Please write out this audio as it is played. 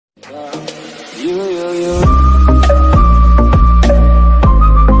You.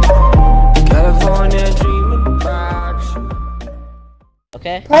 California dreaming about you.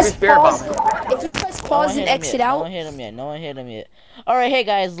 Okay. Press pause. If you press pause and exit out. No one hit him yet. Alright, hey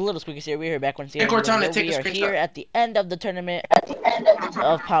guys, Little Squeaky here. We're here back once again. We are here at the end of the tournament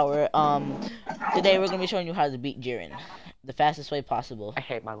of power. Today we're gonna be showing you how to beat Jiren the fastest way possible. I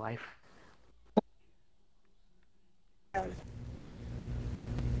hate my life.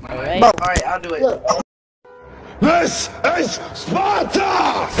 Alright. Alright, I'll do it. Look. This is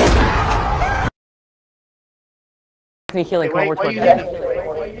Sparta! Me healing, come over why towards you me. hitting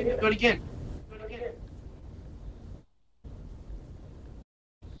him? Do it again.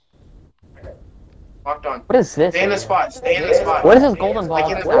 Locked on. What is this? Stay in the spot. Stay in the spot. What is this golden ball?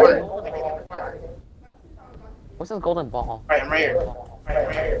 Like in the corner. What's this golden ball? Alright, I'm right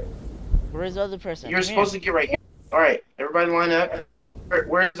here. Where's the other person? You're supposed to get right here. Alright, everybody line up.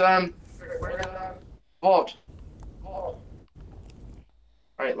 Where's Vault?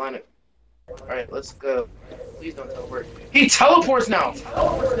 Alright, line up. Alright, let's go. Please don't teleport. He teleports now!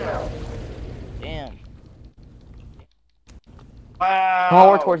 Damn. Wow. Come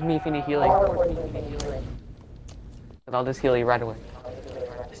over towards me if you need healing. And I'll just heal you right away.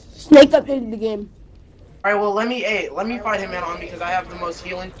 Snake updated the game. Alright, well let me fight him out on because I have the most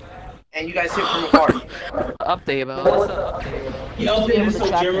healing. And you guys hit from afar. Update about what's up? He updated so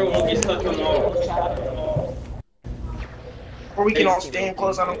Jeremy won't get stuck on all. Or we can all stand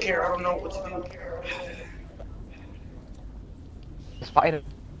close, I don't care, I don't know what to do. Just fight him.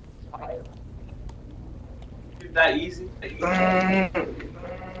 That easy?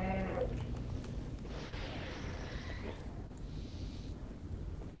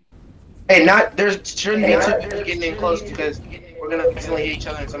 Hey, there shouldn't be two people getting in close because we're gonna accidentally hit each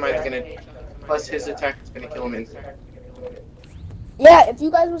other and somebody's gonna, plus his attack is gonna kill him instantly. Yeah, if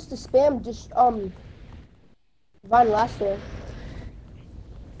you guys was to spam, just Divine Lasso.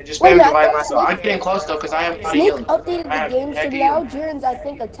 Just spam Divine Lasso. I'm getting close though because I have Snake healing. updated the game, so now Jiren's I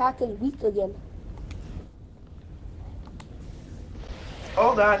think attack is weak again.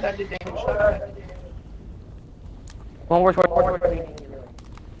 Oh god, that did damage. Come over towards me.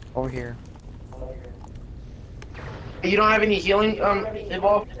 Over here. You don't have any healing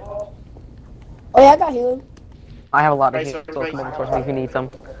involved? Oh yeah, I got healing. I have a lot of Right, healing, so so come over towards me if you need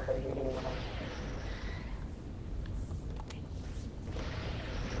some.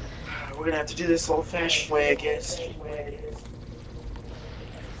 We're gonna have to do this old-fashioned way, I guess.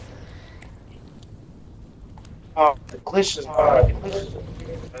 Oh, the glitch is hard.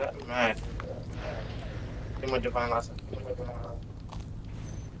 I'm mad. Give him a Divine Lasso.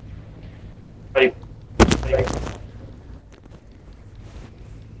 Ready.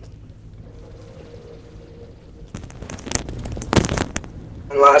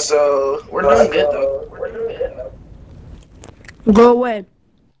 Lasso. We're doing good though. Go away.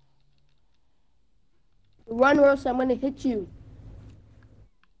 Run, Rose, I'm gonna hit you.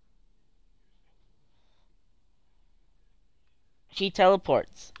 He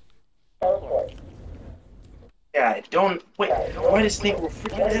teleports. Yeah, don't wait. Why does Snake? We're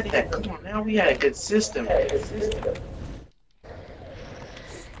freaking at that. Come on, now we had a good system.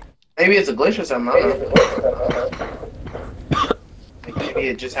 Maybe it's a glitch or something. I don't know. Like, maybe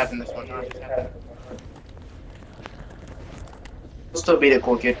it just happened this one time. We'll still beat it,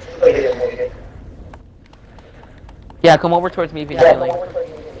 cool kid. Yeah, come over towards me if you need healing.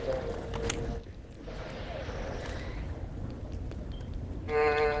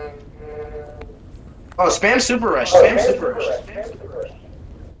 Oh, spam Super Rush. Spam Super Rush.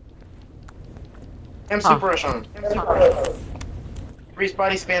 Spam Super Rush on him. Freeze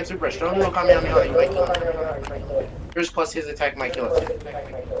body, spam Super Rush. Don't even Kamehameha, you might kill him. Yours plus his attack might kill us.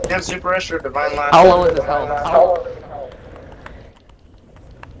 Spam Super Rush or Divine Lasso. How low is his health?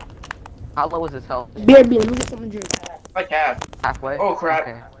 How low is his health? BRB, let me get something to drink. Like half. Halfway? Oh crap.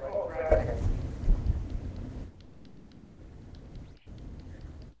 Okay.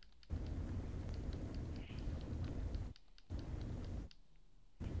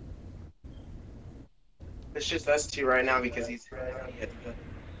 It's just us two right now because he's...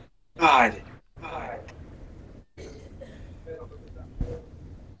 God.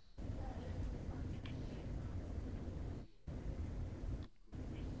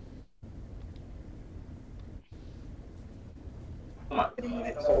 Come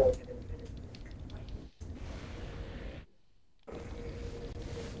on.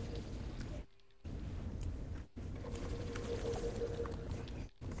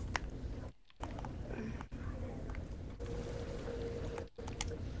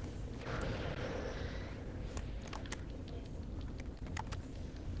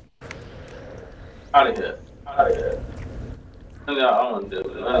 Out of here. Out of here. I don't want to do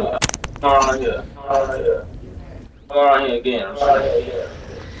it. Come around here. Come around here again. I'm sorry.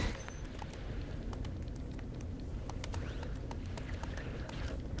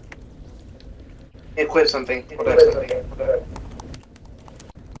 Equip something. Hold up.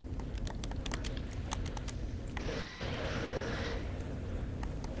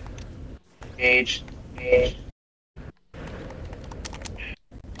 Engage.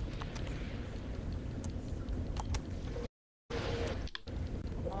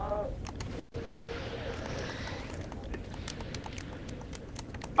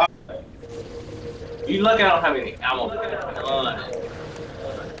 You lucky I don't have any ammo.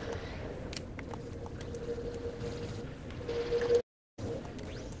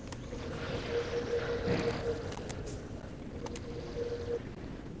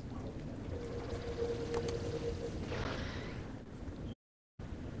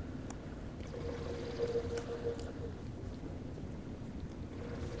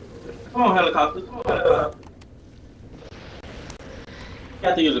 Come on, helicopter. Come on, helicopter. You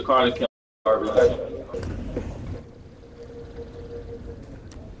have to use a car to kill garbage.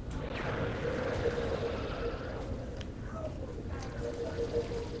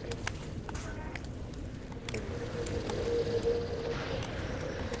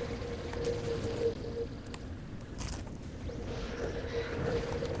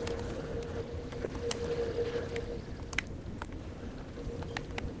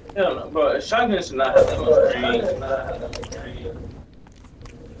 Hell no, bro. Shotgun should not have that much range.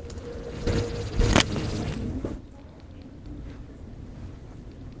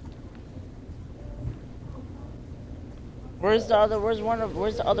 Where's the other? Where's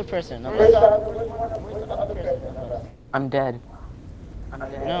the other person? I'm dead.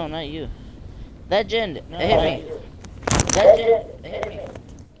 No, not you. That Jin, it hit me. That Jin, it hit me.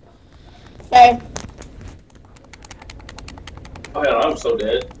 Okay. Oh hell, I'm so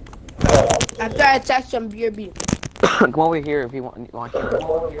dead. After I attack some BRB. Come over here if you want to.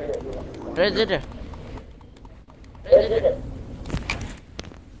 Right there.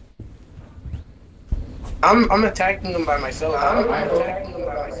 I'm attacking them by myself.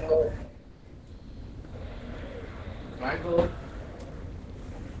 Michael.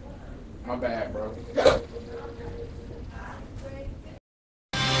 My bad, bro.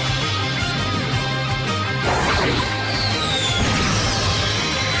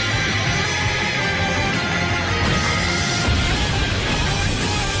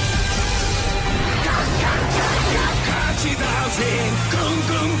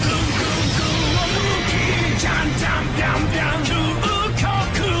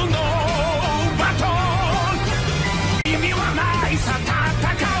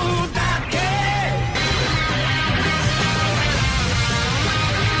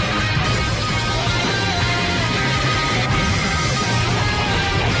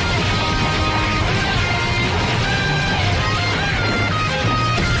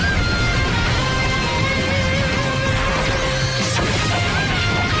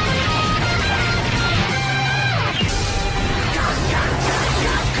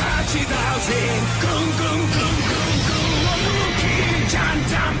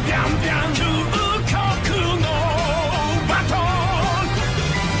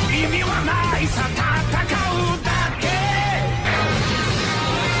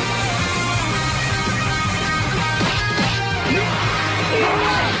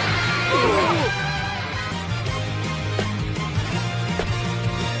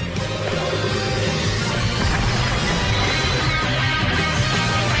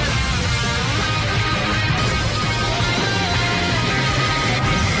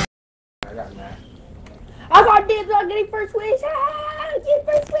 I got dibs on getting first wish. Ah, get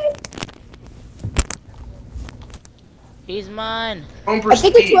first wish. He's mine. I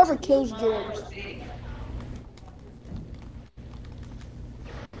think it's whoever kills James.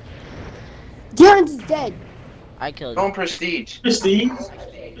 Jaren's is dead. I killed Don't him. prestige. Prestige.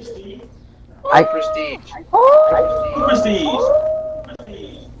 Prestige. Oh. Prestige.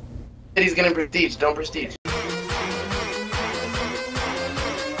 He's getting prestige. Don't prestige.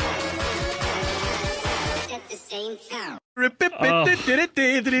 At the same time. You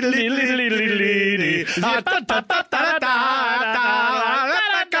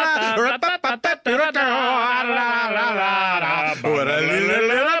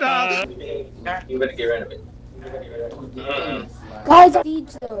better get rid of it. Guys, I need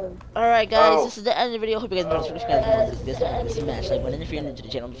to. Alright guys, Oh. this is the end of the video. Hope you guys enjoyed this match. Like, when if you're new to the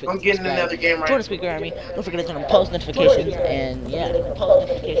channel, don't forget I'm to getting subscribe. another game right. Join the Squeaker Army. Don't forget to turn on post notifications. And yeah,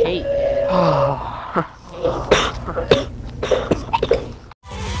 hey.